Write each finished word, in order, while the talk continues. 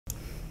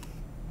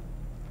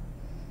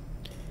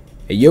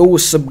Hey yo,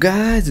 what's up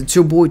guys? It's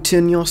your boy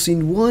 10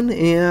 Yasin1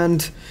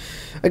 and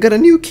I got a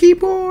new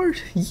keyboard!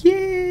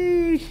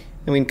 Yay!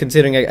 I mean,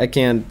 considering I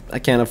can't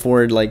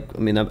afford, like, I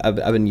mean, I've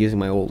been using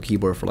my old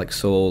keyboard for like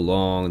so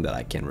long that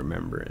I can't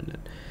remember, and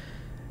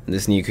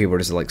this new keyboard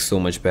is like so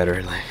much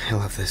better. Like, I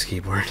love this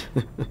keyboard.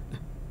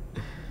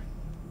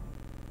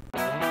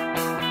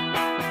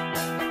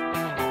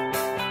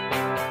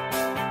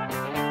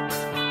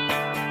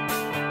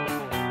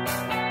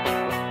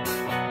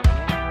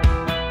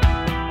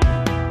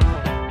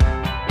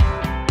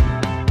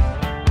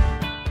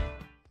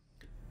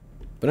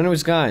 But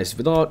anyways guys,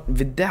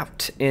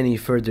 without any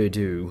further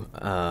ado,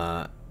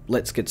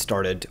 let's get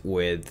started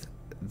with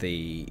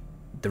the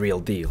real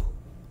deal.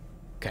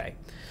 Okay,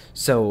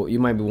 so you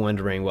might be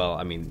wondering, well,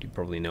 I mean, you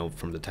probably know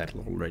from the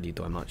title already,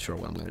 though I'm not sure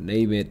what I'm gonna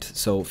name it.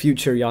 So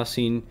Future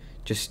Yasin,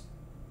 just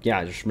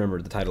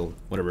remember the title,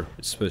 whatever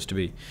it's supposed to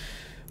be.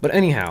 But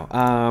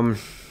anyhow,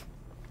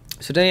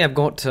 today I've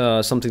got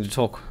something to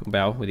talk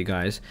about with you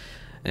guys.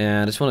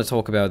 And I just want to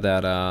talk about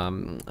that.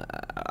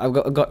 I've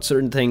got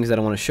certain things that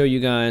I want to show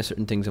you guys,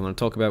 certain things I want to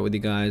talk about with you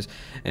guys,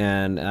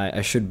 and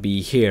I should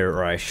be here,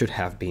 or I should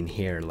have been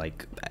here,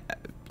 like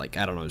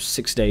I don't know,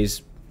 6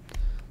 days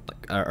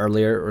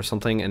earlier or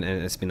something, and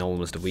it's been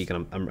almost a week,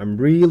 and I'm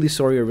really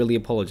sorry. I really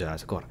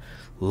apologize. I've got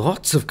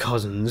lots of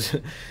cousins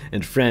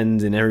and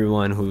friends and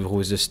everyone who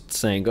was just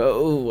saying,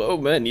 oh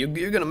man,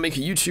 you're gonna make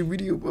a YouTube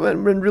video,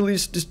 man, really,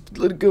 just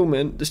let it go,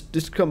 man,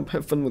 just come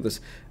have fun with us.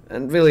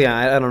 And really,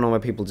 I don't know why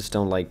people just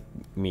don't like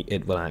me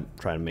when I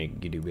try to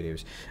make YouTube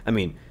videos. I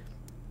mean,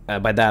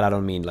 by that I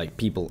don't mean like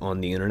people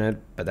on the internet.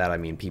 By that I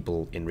mean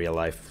people in real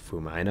life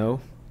whom I know.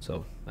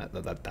 So that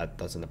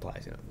doesn't apply.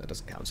 You know, that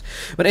doesn't count.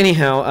 But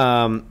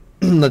anyhow,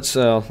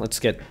 let's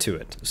get to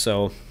it.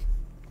 So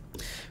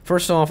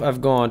first off, I've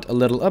got a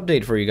little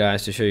update for you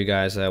guys to show you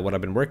guys what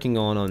I've been working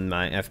on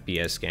my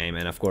FPS game,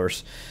 and of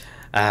course.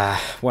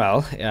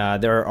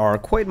 There are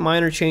quite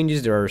minor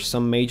changes. There are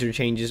some major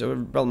changes, or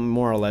well,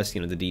 more or less,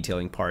 you know, the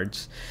detailing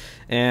parts.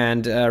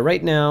 And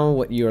right now,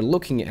 what you're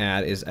looking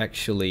at is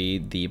actually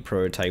the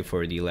prototype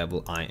for the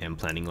level I am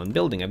planning on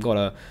building. I've got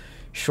a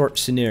short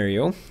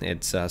scenario.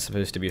 It's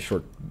supposed to be a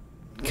short,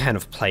 kind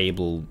of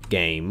playable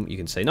game, you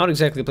can say. Not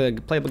exactly a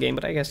playable game,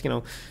 but I guess, you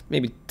know,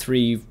 maybe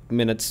 3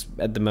 minutes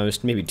at the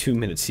most, maybe 2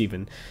 minutes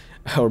even,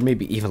 or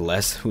maybe even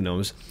less, who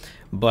knows.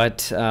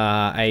 But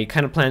I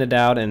kind of planned it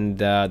out, and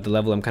the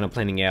level I'm kind of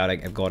planning out,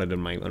 I've got it on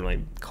my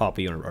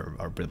copy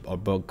or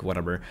book,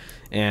 whatever,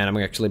 and I'm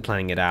actually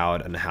planning it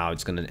out and how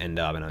it's going to end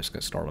up, and I'm just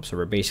going to start up. So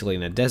we're basically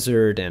in a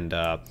desert, and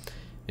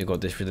we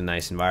got this really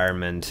nice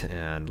environment,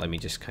 and let me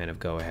just kind of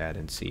go ahead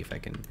and see if I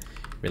can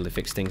really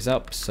fix things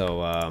up.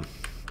 So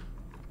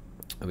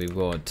we've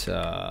got,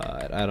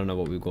 I don't know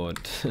what we've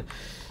got.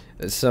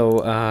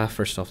 So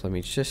first off, let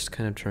me just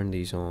kind of turn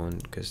these on,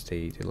 because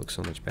they look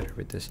so much better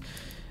with this.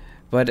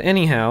 But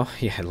anyhow,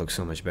 yeah, it looks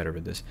so much better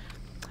with this.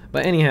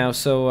 But anyhow,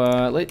 so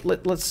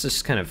let's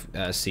just kind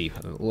of see.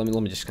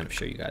 Let me just kind of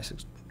show you guys. I'm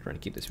trying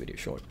to keep this video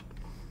short.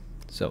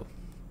 So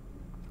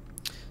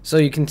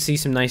you can see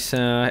some nice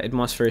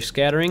atmospheric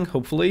scattering,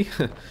 hopefully.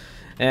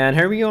 And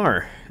here we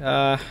are.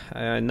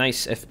 A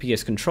nice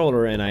FPS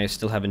controller, and I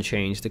still haven't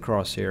changed the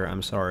crosshair.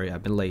 I'm sorry,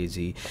 I've been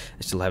lazy.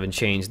 I still haven't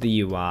changed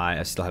the UI.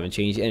 I still haven't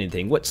changed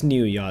anything. What's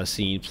new,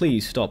 Yasin?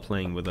 Please stop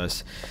playing with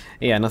us.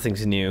 Yeah,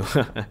 nothing's new.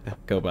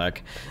 Go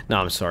back. No,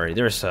 I'm sorry.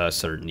 There's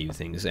certain new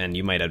things, and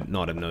you might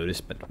not have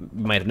noticed, but you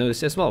might have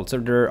noticed as well. So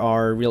there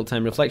are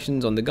real-time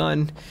reflections on the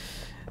gun.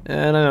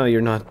 And I know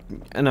you're not.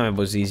 I know it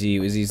was easy. It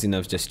was easy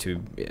enough just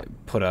to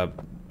put a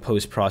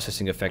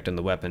post-processing effect on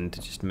the weapon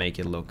to just make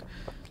it look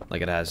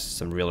like it has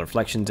some real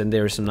reflections, and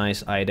there's some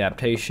nice eye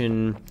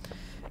adaptation.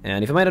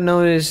 And if you might have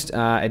noticed,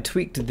 I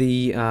tweaked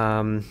the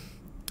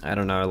I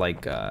don't know,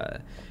 like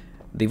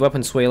the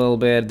weapon sway a little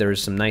bit.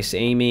 There's some nice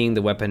aiming.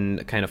 The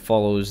weapon kind of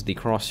follows the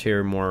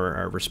crosshair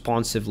more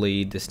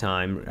responsively this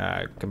time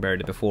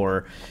compared to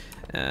before,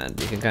 and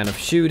you can kind of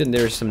shoot, and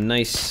there's some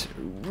nice,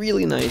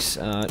 really nice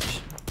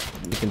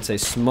you can say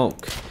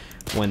smoke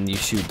when you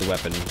shoot the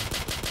weapon.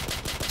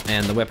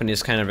 And the weapon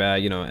is kind of,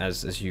 you know,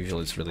 as usual,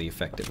 it's really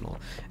effective and all.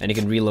 And you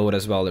can reload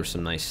as well. There's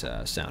some nice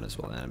sound as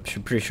well. And I'm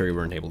pretty sure you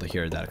weren't able to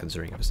hear that,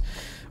 considering it was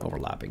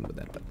overlapping with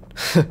that, but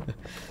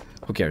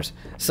who cares?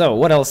 So,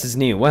 what else is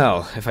new?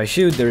 Well, if I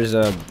shoot, there's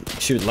a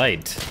shoot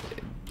light.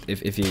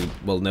 If you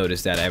will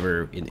notice that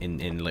ever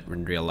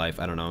in real life,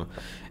 I don't know.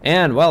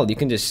 And, well, you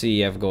can just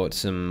see I've got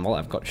some, well,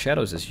 I've got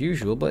shadows as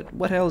usual, but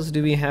what else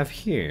do we have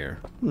here?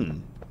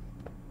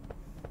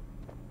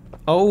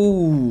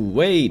 Oh,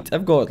 wait,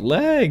 I've got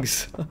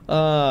legs!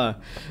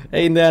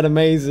 Ain't that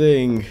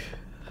amazing? I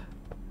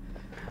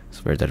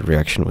swear that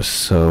reaction was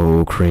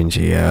so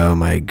cringy. Oh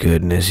my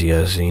goodness,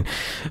 Yasin.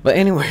 But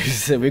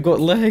anyways, we've got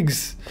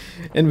legs,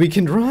 and we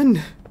can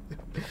run.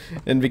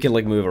 And we can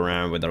like move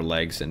around with our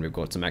legs, and we've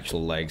got some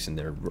actual legs, and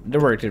they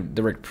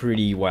work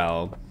pretty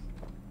well.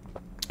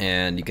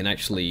 And you can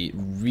actually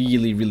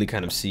really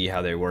kind of see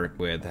how they work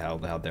with, how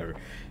they're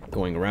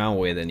going around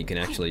with, and you can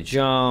actually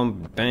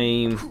jump,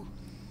 bang.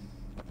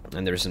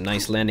 And there's some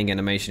nice landing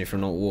animation if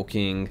you're not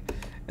walking.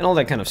 and all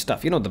that kind of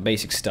stuff. You know, the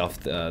basic stuff,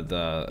 the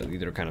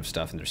other kind of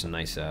stuff, and there's some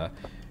nice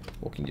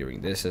walking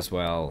during this as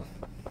well.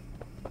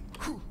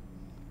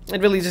 It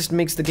really just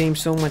makes the game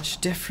so much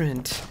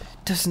different,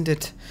 doesn't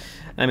it?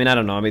 I mean, I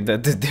don't know. I mean,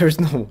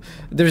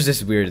 there's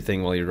this weird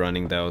thing while you're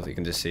running, though. You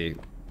can just see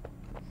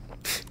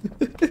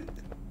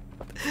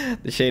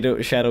the shadow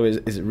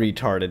is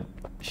retarded.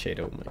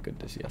 Shadow, my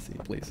goodness, yes,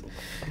 please.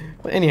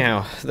 But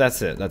anyhow,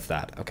 that's it. That's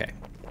that. Okay.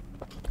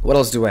 What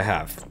else do I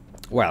have?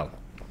 Well,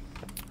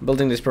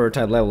 building this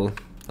prototype level,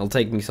 it'll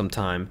take me some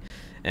time,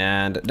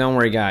 and don't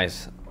worry,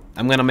 guys.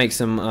 I'm gonna make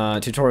some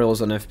tutorials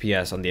on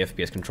FPS, on the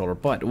FPS controller,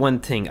 but one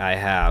thing I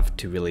have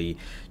to really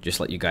just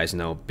let you guys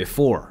know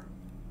before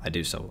I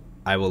do so,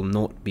 I will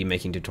not be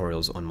making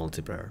tutorials on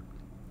multiplayer.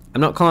 I'm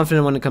not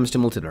confident when it comes to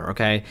multiplayer,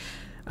 okay?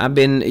 I've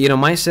been, you know,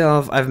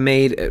 myself, I've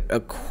made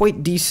a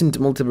quite decent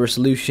multiplayer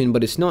solution,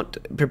 but it's not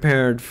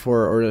prepared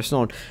for, or it's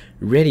not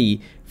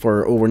ready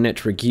for over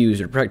network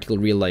use or practical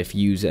real life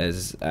use,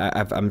 as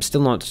I'm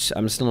still not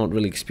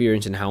really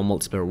experienced in how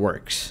multiplayer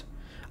works.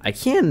 I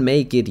can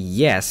make it,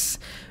 yes,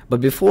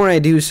 but before I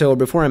do so,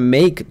 before I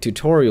make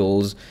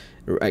tutorials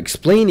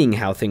explaining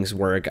how things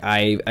work,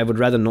 I would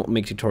rather not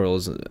make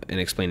tutorials and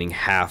explaining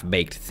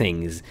half-baked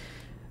things,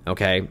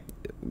 okay?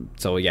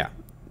 So yeah,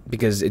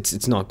 because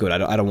it's not good.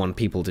 I don't want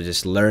people to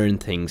just learn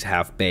things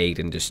half-baked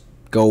and just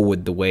go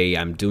with the way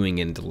I'm doing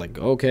it, and like,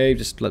 okay,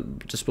 just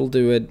we'll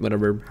do it,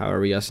 whatever,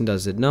 however Yasin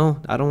does it.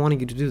 No, I don't want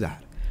you to do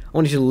that. I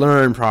want you to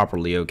learn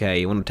properly, okay?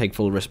 You want to take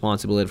full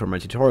responsibility for my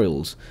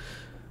tutorials.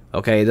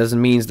 Okay, it doesn't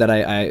mean that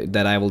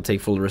I will take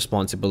full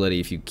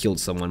responsibility if you killed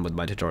someone with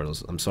my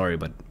tutorials. I'm sorry,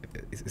 but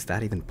is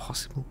that even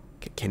possible?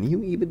 Can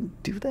you even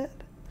do that?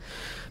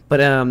 But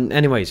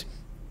anyways,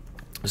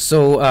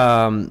 so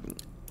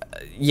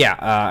yeah,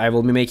 I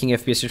will be making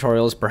FPS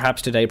tutorials,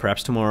 perhaps today,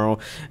 perhaps tomorrow.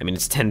 I mean,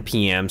 it's 10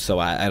 p.m., so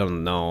I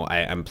don't know.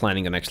 I'm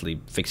planning on actually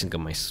fixing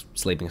up my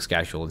sleeping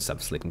schedule instead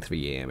of sleeping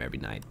 3 a.m. every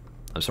night.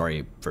 I'm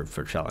sorry for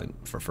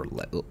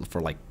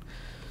like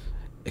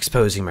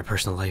exposing my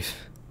personal life.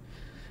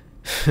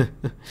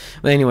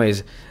 But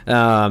anyways,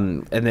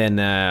 and then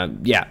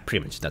yeah,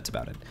 pretty much that's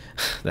about it.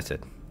 That's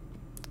it.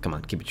 Come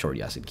on, keep it short,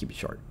 Yasin. Keep it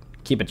short.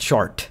 Keep it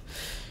short.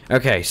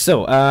 Okay,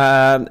 so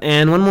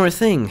and one more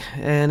thing,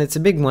 and it's a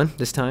big one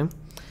this time.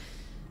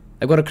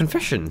 I've got a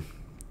confession.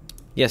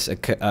 Yes, a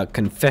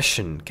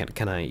confession.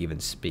 Can I even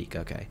speak?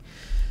 Okay.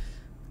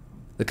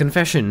 The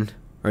confession,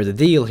 or the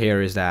deal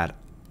here, is that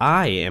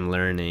I am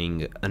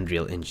learning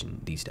Unreal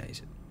Engine these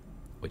days,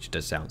 which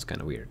does sound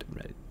kind of weird,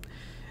 right?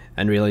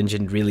 Unreal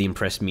Engine really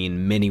impressed me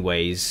in many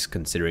ways,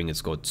 considering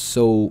it's got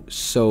so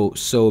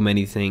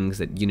many things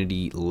that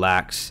Unity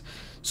lacks,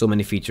 so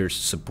many features,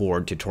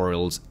 support,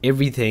 tutorials,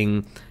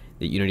 everything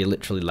that Unity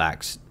literally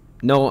lacks.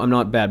 No, I'm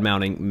not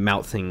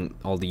mouthing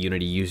all the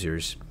Unity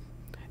users.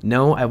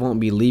 No, I won't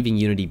be leaving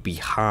Unity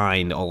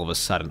behind all of a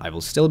sudden. I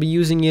will still be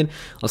using it,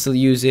 I'll still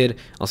use it,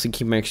 I'll still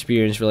keep my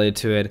experience related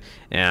to it,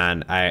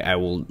 and I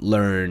will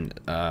learn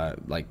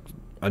like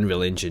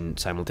Unreal Engine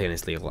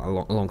simultaneously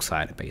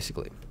alongside it,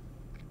 basically.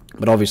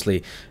 But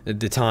obviously,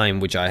 the time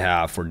which I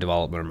have for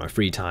development, my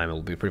free time,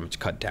 will be pretty much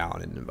cut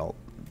down in about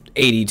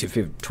 80 to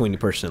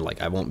 20%.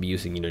 Like, I won't be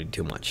using Unity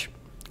too much,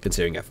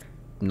 considering I've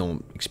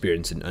no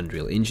experience in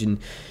Unreal Engine.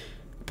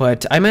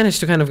 But I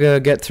managed to kind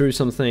of get through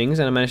some things,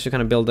 and I managed to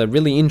kind of build a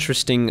really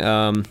interesting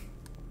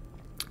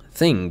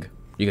thing,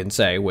 you can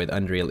say, with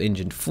Unreal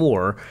Engine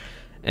 4.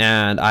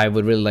 And I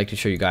would really like to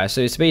show you guys.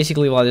 So it's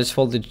basically, well, I just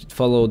follow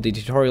the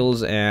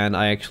tutorials, and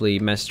I actually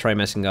try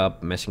messing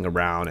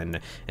around,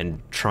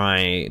 and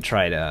try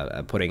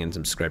to putting in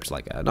some scripts,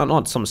 like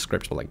not some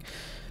scripts, but like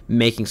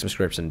making some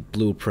scripts and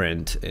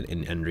blueprint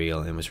in Unreal,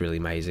 and it was really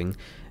amazing.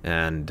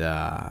 And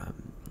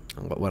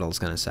what else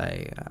can I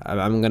say?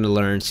 I'm gonna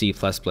learn C++,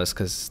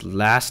 because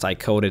last I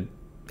coded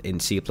in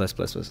C++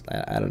 was,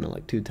 I don't know,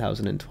 like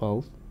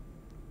 2012.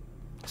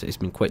 So it's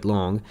been quite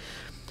long.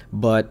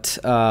 But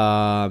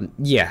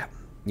yeah,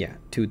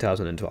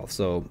 2012.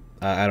 So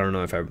I don't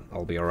know if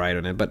I'll be alright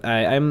on it, but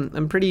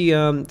I'm pretty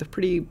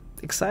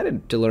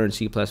excited to learn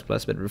C++.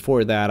 But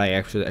before that, I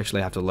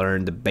actually have to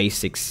learn the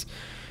basics,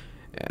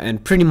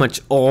 and pretty much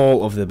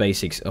all of the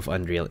basics of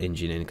Unreal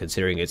Engine. And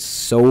considering it's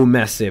so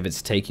massive,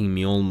 it's taking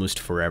me almost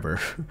forever.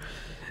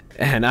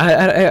 And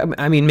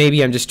I mean,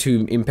 maybe I'm just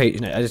too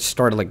impatient. I just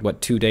started like, what,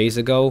 2 days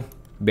ago,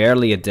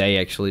 barely a day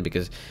actually,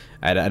 because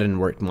I didn't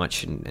work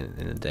much in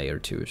a day or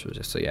two,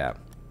 so yeah.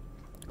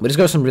 But it's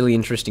got some really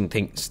interesting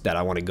things that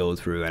I want to go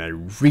through, and I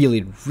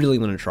really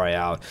want to try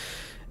out.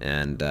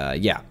 And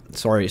yeah,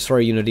 sorry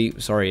Unity,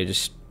 sorry,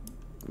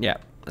 yeah,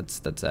 that's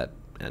that.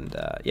 And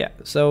yeah,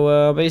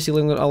 so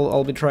basically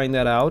I'll be trying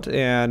that out.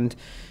 And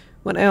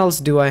what else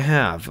do I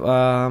have?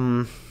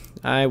 I'm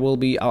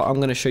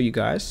gonna show you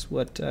guys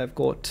what I've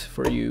got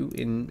for you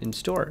in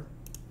store.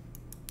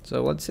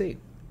 So let's see.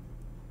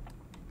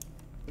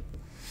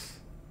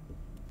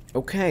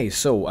 Okay,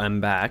 so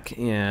I'm back,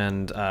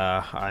 and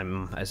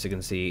I'm, as you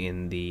can see,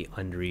 in the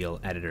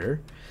Unreal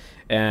editor,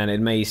 and it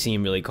may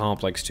seem really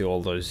complex to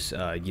all those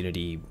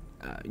Unity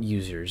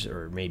users,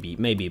 or maybe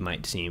it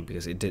might seem,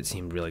 because it did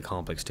seem really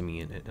complex to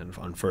me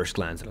on first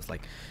glance, and I was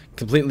like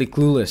completely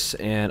clueless.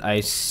 And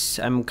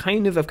I've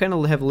kind of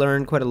have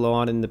learned quite a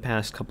lot in the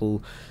past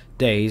couple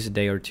days, a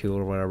day or two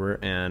or whatever,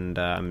 and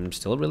I'm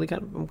still really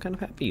I'm kind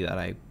of happy that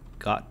I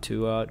got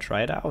to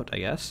try it out, I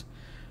guess.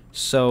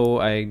 So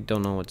I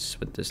don't know what's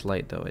with this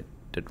light though. I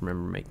did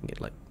remember making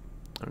it like,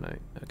 I don't know.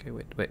 Okay,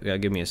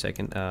 wait, give me a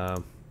second.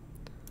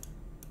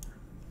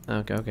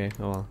 Okay,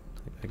 oh well,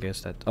 I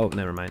guess that, oh,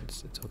 never mind,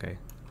 it's okay.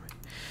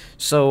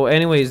 So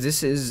anyways,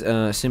 this is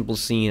a simple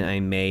scene I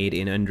made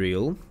in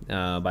Unreal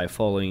by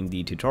following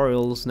the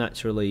tutorials,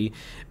 naturally,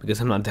 because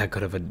I'm not that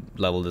good of a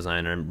level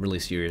designer. I'm really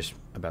serious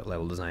about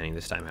level designing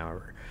this time,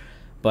 however.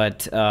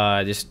 But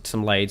just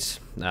some lights,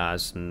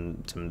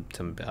 some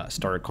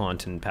starter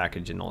content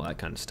package and all that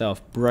kind of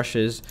stuff.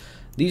 Brushes.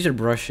 These are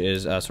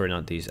brushes, sorry,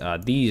 not these.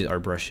 These are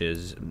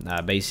brushes.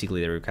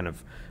 Basically, they're kind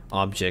of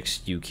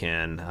objects you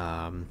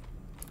can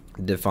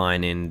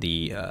define in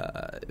the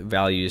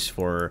values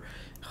for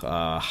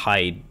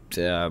height,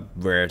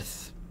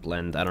 width,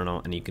 length, I don't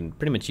know, and you can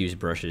pretty much use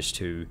brushes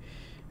to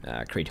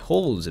create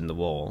holes in the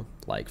wall.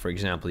 Like, for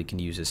example, you can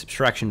use a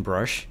subtraction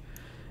brush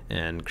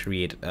and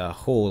create a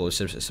hole, or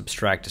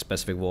subtract a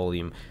specific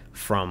volume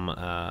from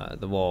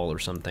the wall or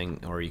something,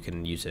 or you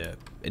can use a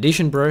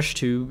addition brush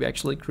to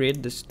actually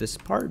create this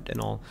part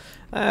and all.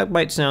 It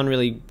might sound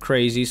really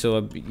crazy,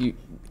 so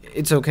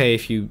it's okay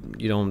if you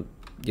don't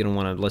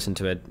want to listen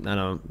to it. I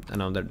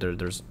know that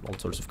there's all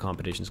sorts of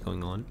competitions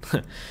going on.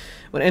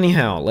 But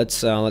anyhow,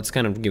 let's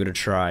kind of give it a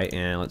try,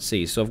 and let's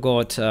see. So I've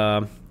got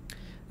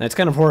it's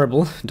kind of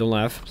horrible. Don't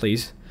laugh,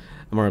 please.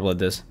 I'm horrible at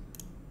this.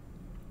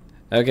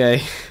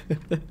 Okay.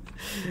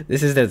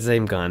 This is that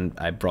same gun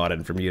I brought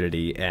in from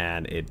Unity,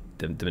 and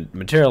the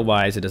material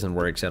wise it doesn't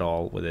work at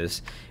all with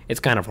this. It's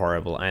kind of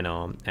horrible, I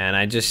know. And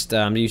I just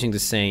I'm using the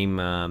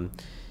same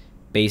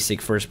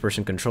basic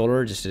first-person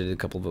controller, just did a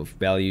couple of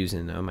values,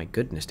 and oh my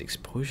goodness, the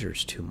exposure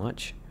is too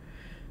much.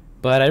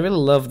 But I really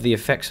love the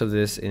effects of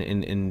this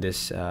in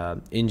this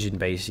engine,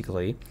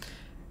 basically.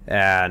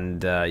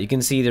 And you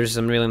can see there's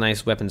some really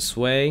nice weapon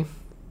sway.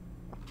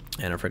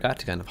 And I forgot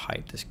to kind of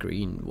hide this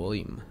green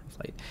volume.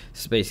 Like,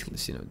 this is basically,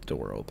 you know, the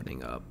door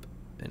opening up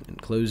and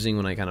closing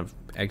when I kind of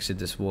exit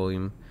this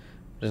volume.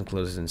 It doesn't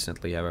close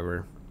instantly,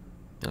 however.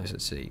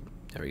 Let's see.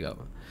 There we go.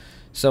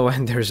 So,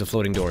 and there's a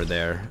floating door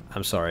there.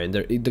 I'm sorry, and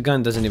the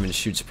gun doesn't even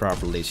shoot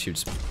properly. It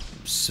shoots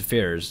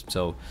spheres,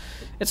 so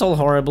it's all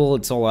horrible.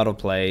 It's all out of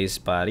place.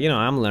 But you know,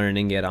 I'm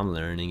learning it.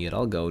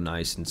 I'll go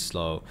nice and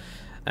slow.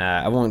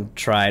 I won't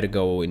try to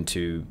go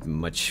into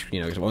much,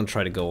 you know, I won't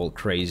try to go all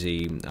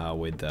crazy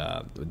with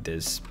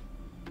this,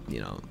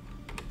 you know,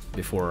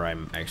 before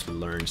I'm actually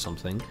learn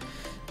something.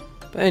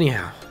 But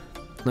anyhow,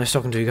 nice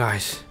talking to you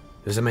guys.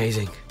 It was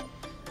amazing,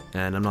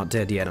 and I'm not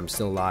dead yet. I'm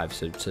still alive.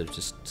 So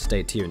just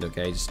stay tuned,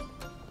 okay? Just,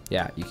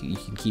 yeah, you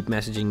can keep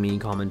messaging me,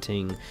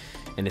 commenting,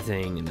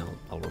 anything, and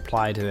I'll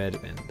reply to it,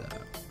 and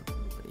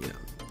you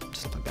know,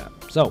 stuff like that.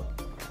 So,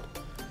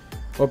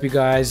 hope you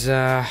guys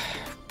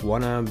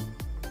wanna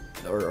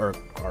or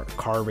are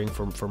carving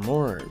for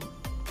more,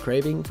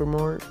 craving for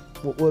more.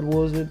 What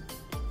was it?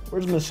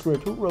 Where's my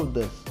script? Who wrote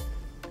this?